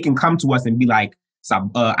they can come to us and be like,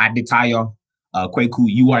 Aditayo, Kwaku,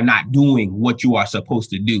 you are not doing what you are supposed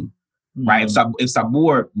to do, right? If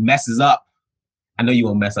Sabor messes up, I know you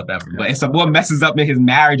won't mess up ever, but if Sabor messes up in his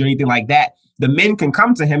marriage or anything like that, the men can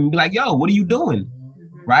come to him and be like, yo, what are you doing,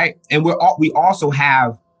 right? And we also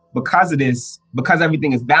have, because of this, because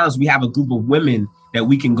everything is balanced, we have a group of women that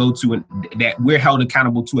we can go to and that we're held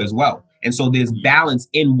accountable to as well. And so there's balance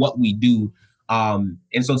in what we do. And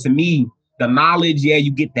so to me, the knowledge, yeah,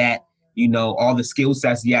 you get that, all the skill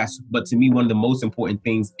sets, yes. But to me, one of the most important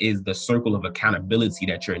things is the circle of accountability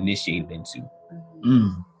that you're initiated into.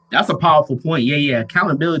 That's a powerful point. Yeah.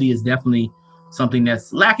 Accountability is definitely something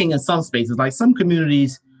that's lacking in some spaces. Like some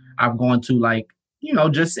communities I've gone to, like,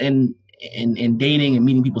 just in dating and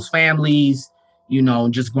meeting people's families,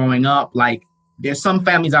 just growing up, like there's some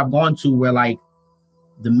families I've gone to where like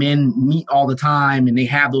the men meet all the time and they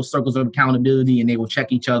have those circles of accountability and they will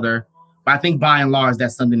check each other. But I think by and large,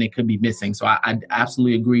 that's something that could be missing. So I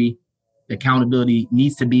absolutely agree. The accountability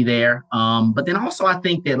needs to be there. But then also I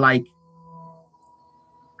think that like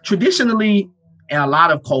traditionally in a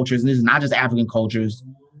lot of cultures, and this is not just African cultures,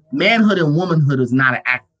 manhood and womanhood is not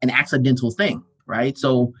an accidental thing, right?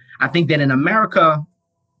 So I think that in America,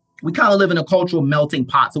 we kind of live in a cultural melting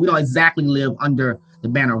pot. So we don't exactly live under the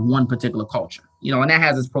banner of one particular culture, and that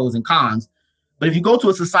has its pros and cons. But if you go to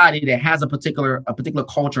a society that has a particular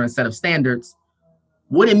culture and set of standards,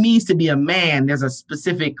 what it means to be a man, there's a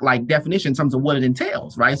specific like definition in terms of what it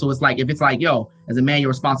entails, right? So it's like, if it's like, as a man, your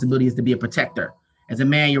responsibility is to be a protector. As a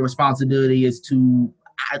man, your responsibility is to,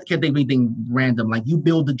 I can't think of anything random, like you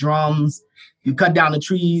build the drums, you cut down the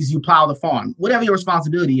trees, you plow the farm. Whatever your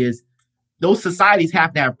responsibility is, those societies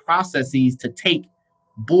have to have processes to take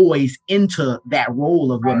boys into that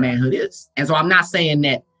role of what manhood is. And so I'm not saying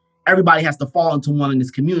that everybody has to fall into one in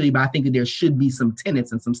this community, but I think that there should be some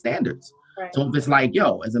tenets and some standards. Right. So if it's like,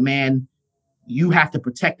 as a man, you have to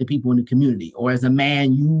protect the people in the community, or as a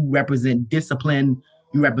man, you represent discipline,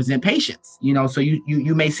 you represent patience, so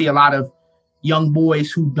you may see a lot of young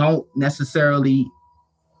boys who are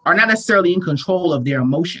not necessarily in control of their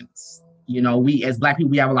emotions. We as Black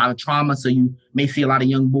people, we have a lot of trauma. So you may see a lot of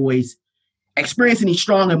young boys experiencing these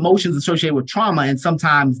strong emotions associated with trauma. And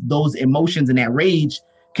sometimes those emotions and that rage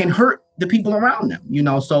can hurt the people around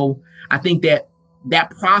them, So I think that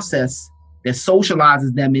process that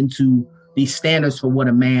socializes them into these standards for what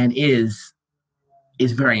a man is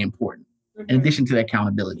is very important in addition to the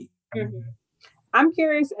accountability. I'm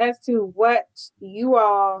curious as to what you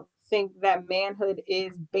all think that manhood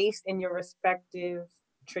is based in your respective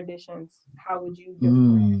traditions. How would you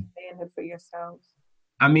define manhood for yourselves?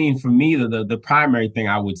 I mean, for me, the primary thing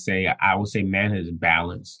I would say manhood is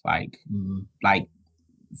balance.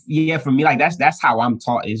 Yeah, for me, like that's how I'm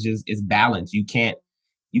taught. It's balance. You can't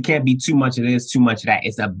be too much of this, too much of that.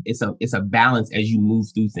 It's a balance as you move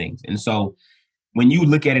through things. And so when you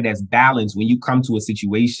look at it as balance, when you come to a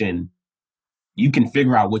situation, you can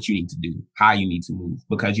figure out what you need to do, how you need to move,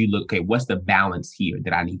 because you look, okay, what's the balance here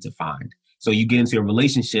that I need to find? So you get into a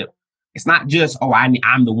relationship. It's not just,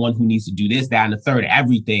 I'm the one who needs to do this, that, and the third,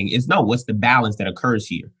 everything. It's no, what's the balance that occurs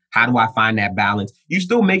here? How do I find that balance? You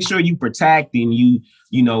still make sure you protect and you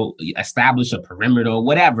establish a perimeter or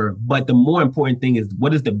whatever. But the more important thing is,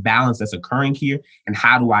 what is the balance that's occurring here? And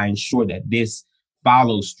how do I ensure that this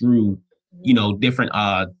follows through, different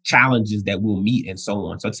challenges that we'll meet and so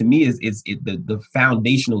on. So to me, the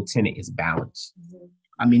foundational tenet is balance.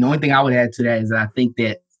 I mean, the only thing I would add to that is that I think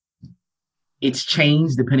that it's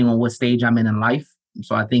changed depending on what stage I'm in life.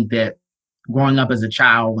 So I think that growing up as a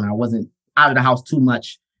child, when I wasn't out of the house too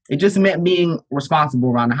much, it just meant being responsible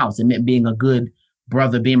around the house. It meant being a good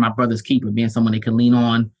brother, being my brother's keeper, being someone they can lean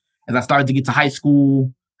on. As I started to get to high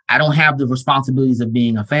school, I don't have the responsibilities of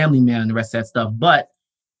being a family man and the rest of that stuff, but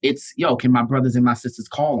it's, can my brothers and my sisters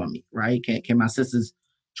call on me, right? Can my sisters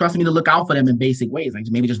trust me to look out for them in basic ways, like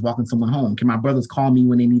maybe just walking someone home? Can my brothers call me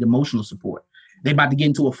when they need emotional support? They about to get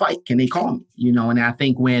into a fight, can they call me? And I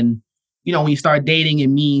think when you start dating, it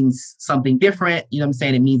means something different. You know what I'm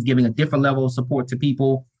saying? It means giving a different level of support to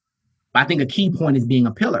people. But I think a key point is being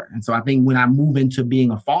a pillar. And so I think when I move into being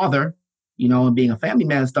a father, and being a family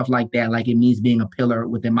man and stuff like that, like it means being a pillar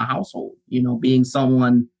within my household, being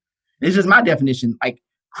someone, it's just my definition, like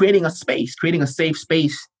creating a safe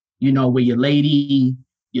space, where your lady,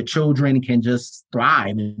 your children can just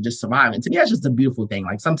thrive and just survive. And to me, that's just a beautiful thing.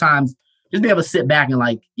 Like sometimes just be able to sit back and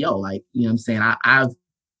like, what I'm saying? I've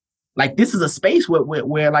like, this is a space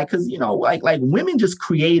where like, cause like women just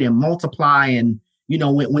create and multiply and,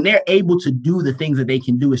 when they're able to do the things that they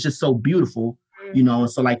can do, it's just so beautiful, And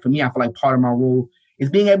so like, for me, I feel like part of my role is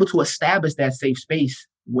being able to establish that safe space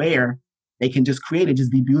where they can just create it, just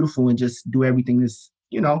be beautiful and just do everything that's,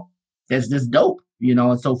 that's just dope,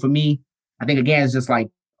 And so for me, I think, again, it's just like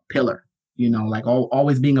pillar, like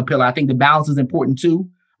always being a pillar. I think the balance is important too.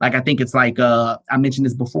 Like, I think it's like, I mentioned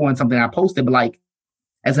this before in something I posted, but like,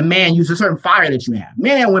 as a man, use a certain fire that you have.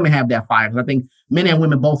 Men and women have that fire. Because I think men and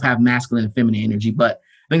women both have masculine and feminine energy. But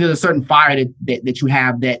I think there's a certain fire that you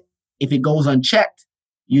have that if it goes unchecked,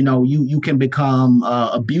 you can become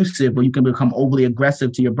abusive or you can become overly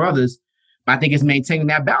aggressive to your brothers. But I think it's maintaining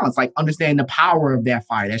that balance, like understanding the power of that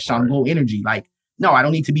fire, that Shango energy. Like, no, I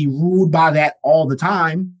don't need to be ruled by that all the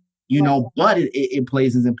time, but it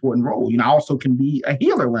plays an important role. I also can be a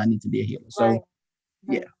healer when I need to be a healer. So,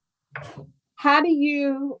 yeah. How do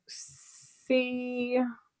you see,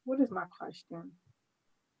 what is my question?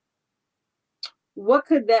 What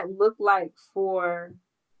could that look like for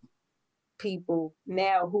people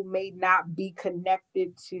now who may not be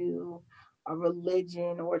connected to a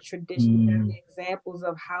religion or tradition? Examples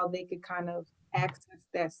of how they could kind of access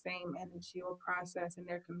that same energy or process in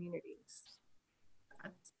their communities?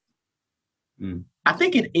 I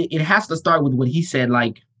think it has to start with what he said,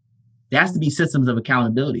 like, there has to be systems of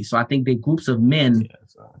accountability. So I think that groups of men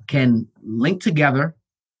can link together,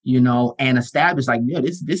 and establish like,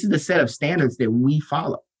 this is the set of standards that we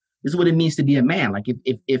follow. This is what it means to be a man. Like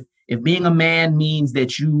if being a man means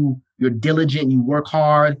that you're diligent, you work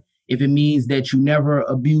hard, if it means that you never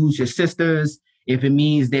abuse your sisters, if it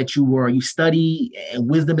means that you study and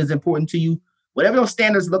wisdom is important to you, whatever those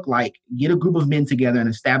standards look like, get a group of men together and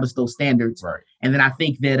establish those standards. Right. And then I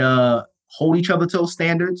think that hold each other to those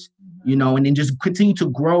standards, and then just continue to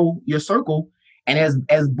grow your circle. And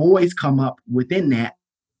as boys come up within that,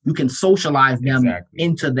 you can socialize them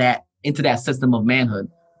into that system of manhood.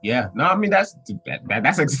 Yeah, no, I mean, that's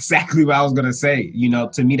exactly what I was going to say.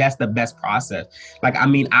 To me, that's the best process. Like, I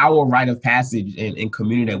mean, our rite of passage in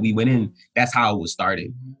community that we went in, that's how it was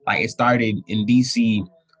started. Like, it started in DC,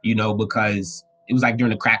 because it was like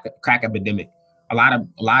during the crack epidemic. A lot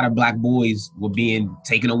of Black boys were being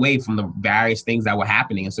taken away from the various things that were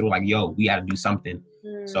happening. And so they were like, yo, we got to do something.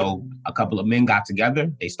 So a couple of men got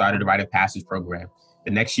together. They started a rite of passage program.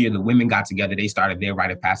 The next year, the women got together. They started their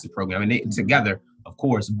rite of passage program. And they together, of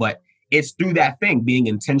course. But it's through that thing, being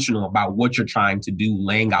intentional about what you're trying to do,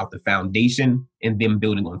 laying out the foundation, and then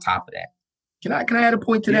building on top of that. Can I add a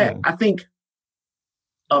point to that? I think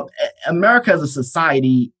America as a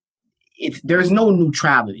society, there's no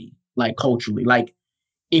neutrality, like culturally. Like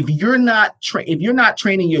if you're not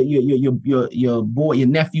training your boy, your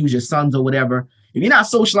nephews, your sons or whatever, if you're not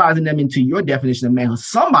socializing them into your definition of manhood,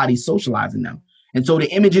 somebody's socializing them. And so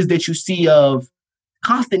the images that you see of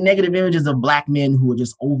constant negative images of Black men who are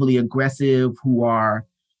just overly aggressive, who are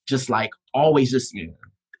just like always just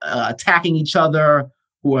attacking each other,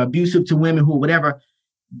 who are abusive to women, who whatever.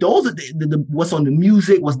 Those are the what's on the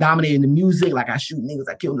music, what's dominating the music. Like I shoot niggas,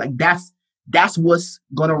 I kill. Like that's what's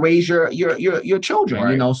gonna raise your children.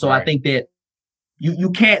 Right, you know. So I think that you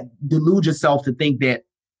can't delude yourself to think that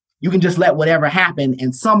you can just let whatever happen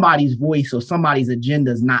and somebody's voice or somebody's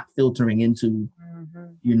agenda is not filtering into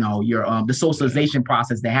you know your the socialization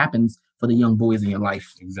process that happens for the young boys in your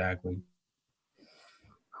life. Exactly.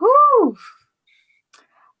 Whew.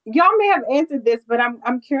 Y'all may have answered this, but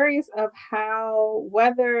I'm curious of how,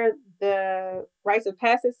 whether the rites of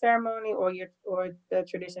passage ceremony or the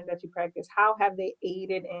traditions that you practice, how have they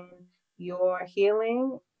aided in your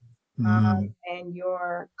healing and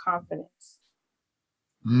your confidence?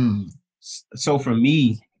 So for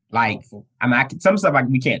me, like some stuff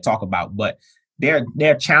we can't talk about, but there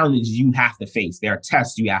are challenges you have to face. There are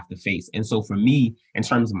tests you have to face. And so for me, in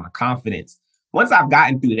terms of my confidence, once I've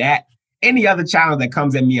gotten through that, any other challenge that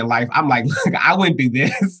comes at me in life, I'm like, look, I went through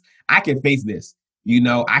this. I can face this. You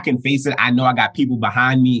know, I can face it. I know I got people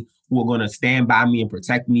behind me who are going to stand by me and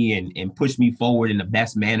protect me and push me forward in the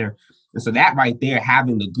best manner. And so that right there,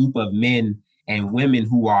 having the group of men and women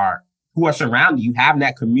who are surrounding you, having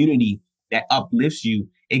that community that uplifts you,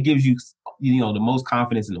 it gives you, you know, the most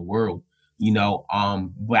confidence in the world, you know.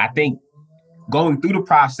 But I think going through the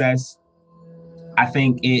process, I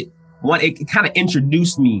think it kind of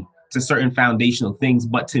introduced me to certain foundational things.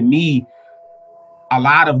 But to me, a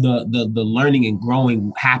lot of the learning and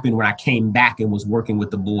growing happened when I came back and was working with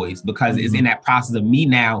the boys, because it's in that process of me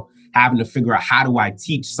now having to figure out, how do I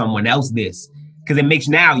teach someone else this? Because it makes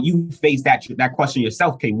now you face that question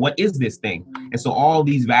yourself. Okay, what is this thing? And so all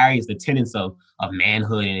these the tenets of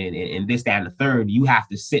manhood and this, that, and the third, you have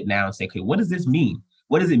to sit now and say, okay, what does this mean?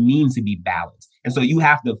 What does it mean to be balanced? And so you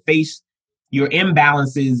have to face your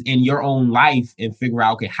imbalances in your own life and figure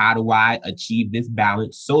out, okay, how do I achieve this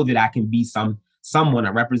balance so that I can be someone,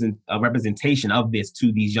 a representation of this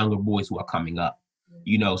to these younger boys who are coming up,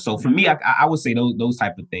 you know? So for me, I would say those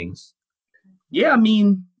type of things. Yeah, I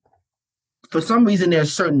mean, for some reason,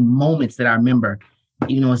 there's certain moments that I remember,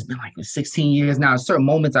 you know, it's been like 16 years now, certain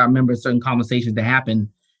moments I remember, certain conversations that happened.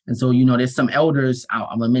 And so, you know, there's some elders,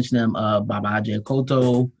 I'm gonna mention them, Baba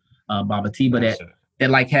Gyekye, Baba Tiba, that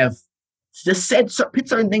like have just put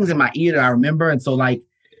certain things in my ear that I remember. And so like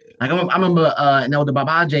I remember an elder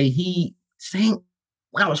Babaji, he saying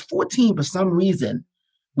when I was 14, for some reason,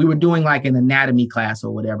 we were doing like an anatomy class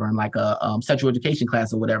or whatever, and like a sexual education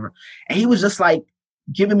class or whatever. And he was just like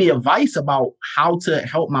giving me advice about how to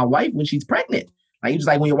help my wife when she's pregnant. Like he was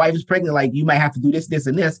like, when your wife is pregnant, like you might have to do this, this,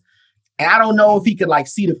 and this. And I don't know if he could like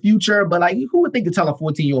see the future, but like who would think to tell a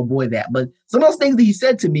 14-year-old boy that? But some of those things that he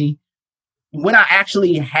said to me, when I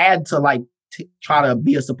actually had to like try to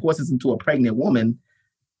be a support system to a pregnant woman,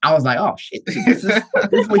 I was like, oh shit, this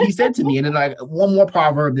is what he said to me. And then like one more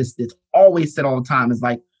proverb that's always said all the time is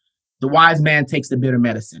like, the wise man takes the bitter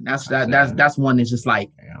medicine. That's one that's just like,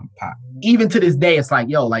 even to this day, it's like,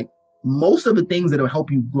 yo, like most of the things that will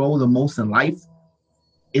help you grow the most in life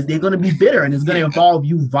is they're going to be bitter, and it's going to involve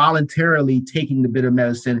you voluntarily taking the bitter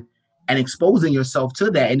medicine and exposing yourself to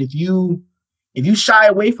that. And if you shy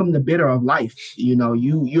away from the bitter of life, you know,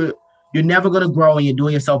 you're never going to grow, and you're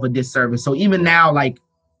doing yourself a disservice. So even now, like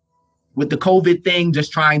with the COVID thing,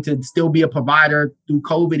 just trying to still be a provider through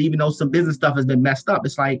COVID, even though some business stuff has been messed up,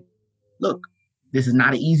 it's like, look, this is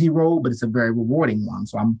not an easy road, but it's a very rewarding one.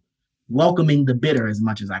 So I'm welcoming the bitter as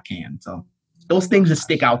much as I can. So those things just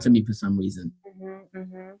stick out to me for some reason.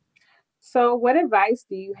 So what advice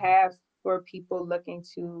do you have for people looking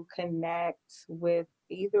to connect with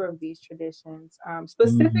either of these traditions?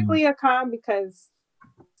 Specifically Akan, because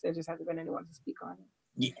there just hasn't been anyone to speak on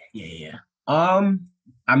it. Yeah.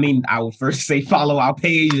 I mean, I would first say follow our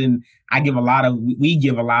page, and we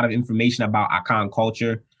give a lot of information about Akan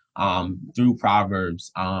culture through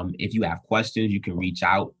Proverbs. If you have questions, you can reach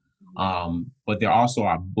out. But there also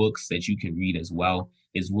are books that you can read as well.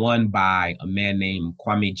 There's one by a man named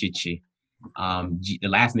Kwame Gyekye. The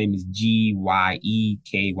last name is Gyekye,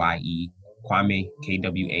 Kwame,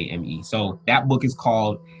 Kwame. So that book is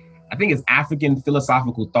called, I think it's African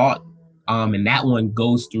Philosophical Thought. And that one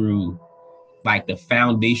goes through like the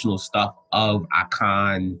foundational stuff of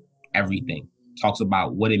Akan, everything. Talks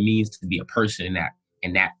about what it means to be a person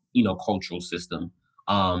in that you know, cultural system.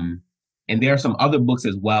 And there are some other books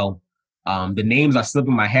as well. The names are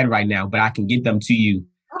slipping my head right now, but I can get them to you.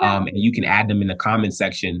 And you can add them in the comment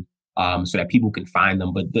section so that people can find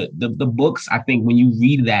them. But the books, I think when you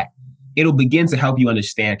read that, it'll begin to help you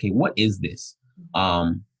understand, okay, what is this?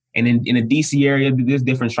 And in the DC area, there's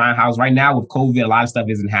different shrine houses. Right now with COVID, a lot of stuff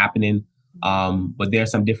isn't happening. But there are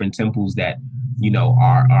some different temples that,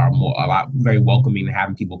 are more a lot very welcoming to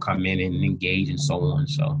having people come in and engage and so on.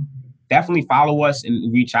 So definitely follow us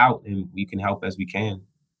and reach out, and we can help as we can.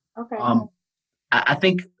 Okay. I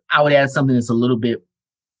think I would add something that's a little bit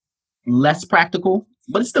less practical,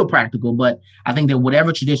 but it's still practical. But I think that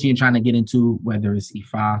whatever tradition you're trying to get into, whether it's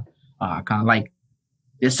Ifa, kind of like,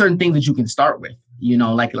 there's certain things that you can start with.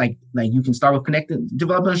 Like you can start with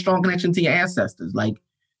developing a strong connection to your ancestors. Like,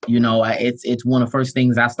 it's one of the first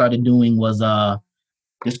things I started doing was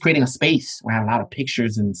just creating a space where I had a lot of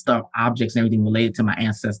pictures and stuff, objects and everything related to my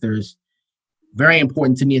ancestors. Very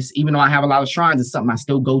important to me. It's, even though I have a lot of shrines, it's something I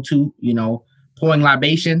still go to. Pouring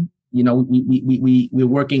libation. We're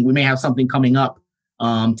working. We may have something coming up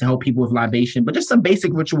to help people with libation, but just some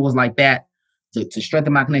basic rituals like that to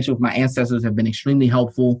strengthen my connection with my ancestors have been extremely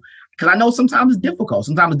helpful. Because I know sometimes it's difficult.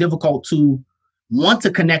 Sometimes it's difficult to want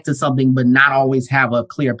to connect to something, but not always have a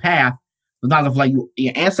clear path. Sometimes I feel like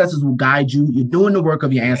your ancestors will guide you. You're doing the work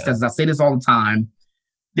of your ancestors. I say this all the time.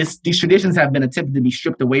 These traditions have been attempted to be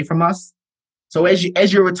stripped away from us. So as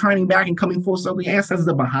you're returning back and coming full circle, your ancestors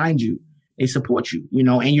are behind you. They support you,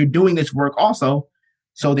 and you're doing this work also.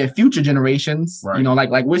 So their future generations, right.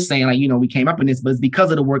 Like we're saying, we came up in this, but it's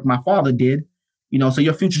because of the work my father did, so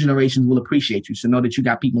your future generations will appreciate you. So know that you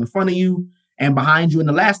got people in front of you and behind you. And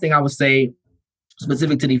the last thing I would say,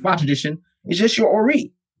 specific to the Ifa tradition, is just your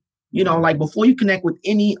Ori. Like before you connect with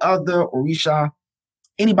any other Orisha,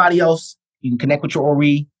 anybody else, you can connect with your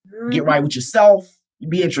Ori, get right with yourself,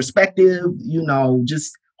 be introspective,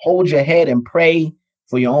 just hold your head and pray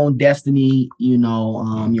for your own destiny, your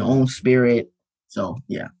own spirit. So,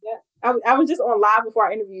 yeah. I was just on live before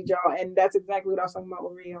I interviewed y'all, and that's exactly what I was talking about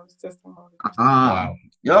with Rio. I was just talking about wow.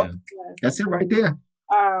 Yep. Yeah. That's it right there.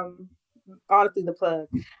 Honestly, the plug.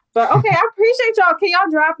 But okay, I appreciate y'all. Can y'all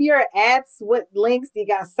drop your ads? What links? Do you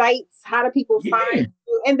got sites? How do people find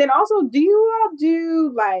you? And then also, do you all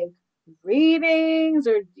do like readings,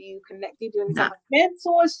 or do you do any type of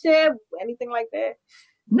mentorship, anything like that?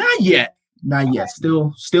 Not yet.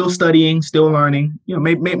 Still studying, still learning.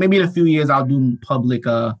 Maybe in a few years I'll do public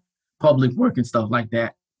work and stuff like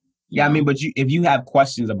that. Yeah, I mean, but if you have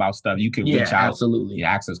questions about stuff, you can reach out. Absolutely.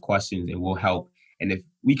 Ask us questions, and we'll help. And if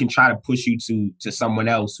we can try to push you to someone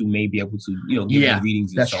else who may be able to, give you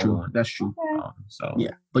readings and so on. That's true. Okay.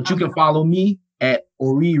 But you can follow me at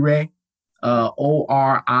Orire,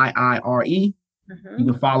 ORIIRE. You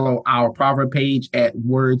can follow our proverb page at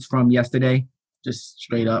WordsfromYesterday, just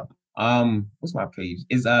straight up. What's my page?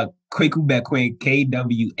 It's Kwaku Bekwe,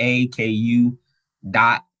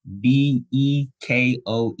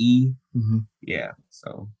 KWAKU.BEKOE. Yeah.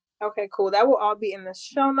 So. Okay, cool. That will all be in the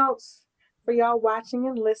show notes for y'all watching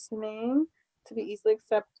and listening to be easily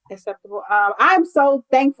acceptable. I'm so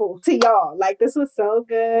thankful to y'all. Like, this was so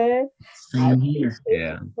good. Same here.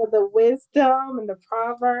 Yeah. For the wisdom and the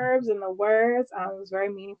proverbs and the words, it was very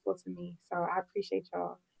meaningful to me. So I appreciate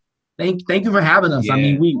y'all. Thank you for having us. Yeah. I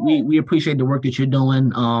mean, we appreciate the work that you're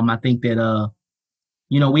doing. I think that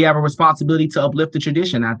we have a responsibility to uplift the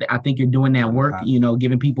tradition. I think you're doing that work.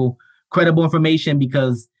 Giving people credible information,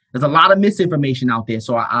 because there's a lot of misinformation out there.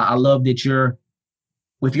 So I love that you're,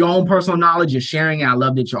 with your own personal knowledge, you're sharing it. I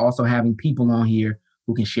love that you're also having people on here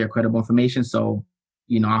who can share credible information. So,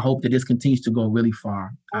 I hope that this continues to go really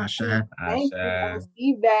far. Thank you. I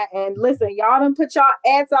receive that. And listen, y'all done put y'all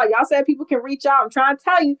ads out. Y'all said people can reach out. I'm trying to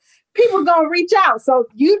tell you, people gonna reach out. So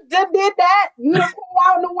you did that. You done put it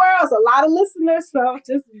out in the world. So a lot of listeners. So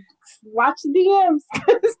just watch the DMs.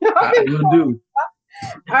 Will do.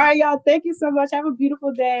 All right, y'all. Thank you so much. Have a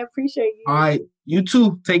beautiful day. I appreciate you. All right. You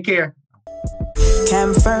too. Take care.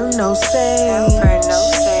 Confirm no say.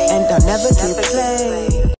 And I'll never get played.